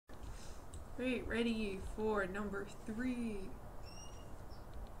Great, ready for number 3.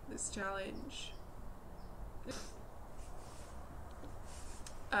 This challenge.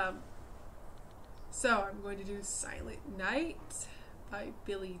 So I'm going to do Silent Night by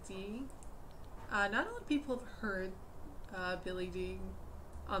Billy D. Not a lot of people have heard Billy D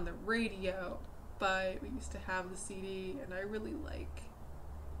on the radio, but we used to have the CD, and I really like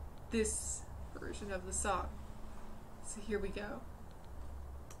this version of the song. So here we go.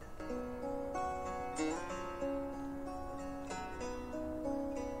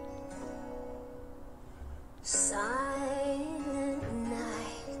 Silent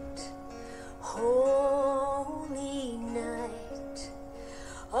night, holy night,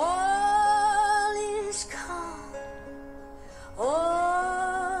 all is calm,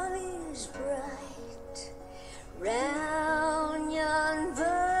 all is bright, round yon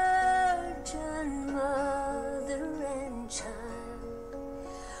virgin mother and child,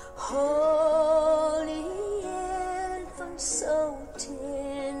 holy infant, so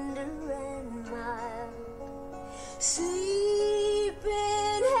tender and mild. Sleep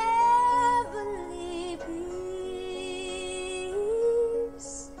in heavenly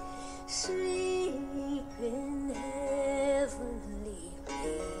peace. Sleep in heavenly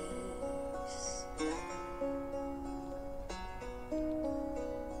peace.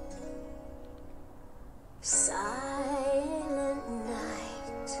 Silent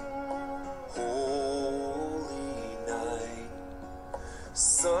night, holy night,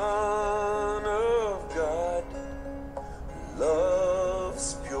 Son of God,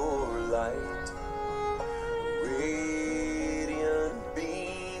 love's pure light, radiant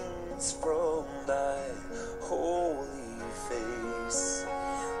beams from thy holy face.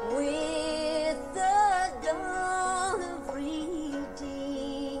 with the dawn of redeeming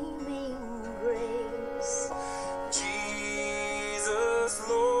grace, Jesus,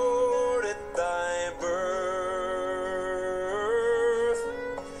 Lord, at thy birth,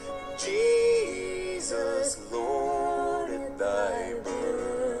 Jesus, Lord, at thy birth.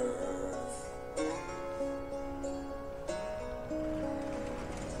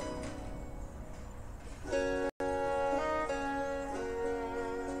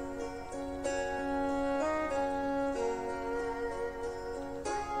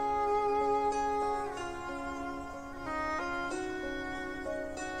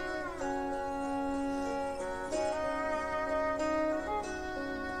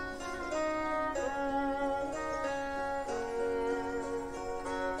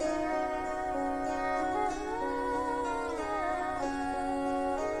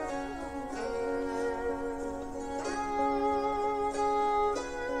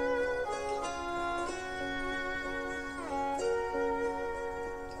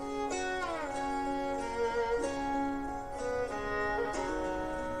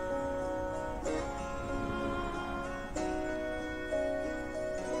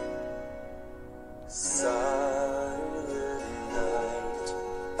 Silent night,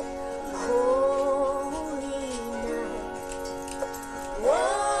 holy night,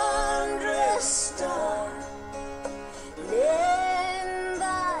 wondrous star, lend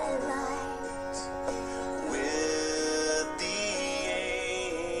thy light. with the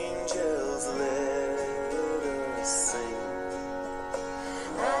angels let us sing.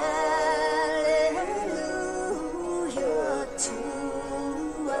 Hallelujah to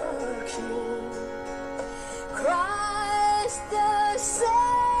our King. Christ the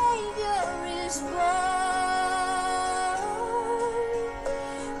Savior is born.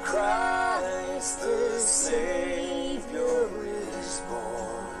 Christ the Savior is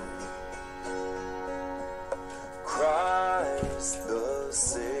born. Christ the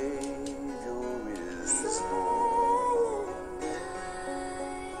Savior is born.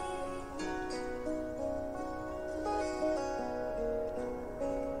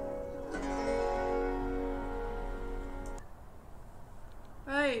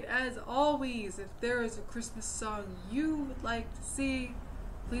 Right, as always, if there is a Christmas song you would like to see,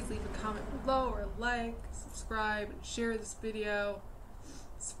 please leave a comment below or like, subscribe, and share this video.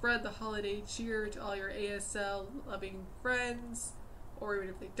 Spread the holiday cheer to all your ASL loving friends, or even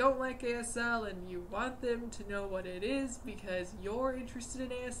if they don't like ASL and you want them to know what it is because you're interested in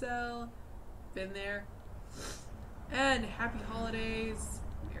ASL, been there. And happy holidays,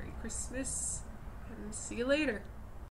 Merry Christmas, and see you later.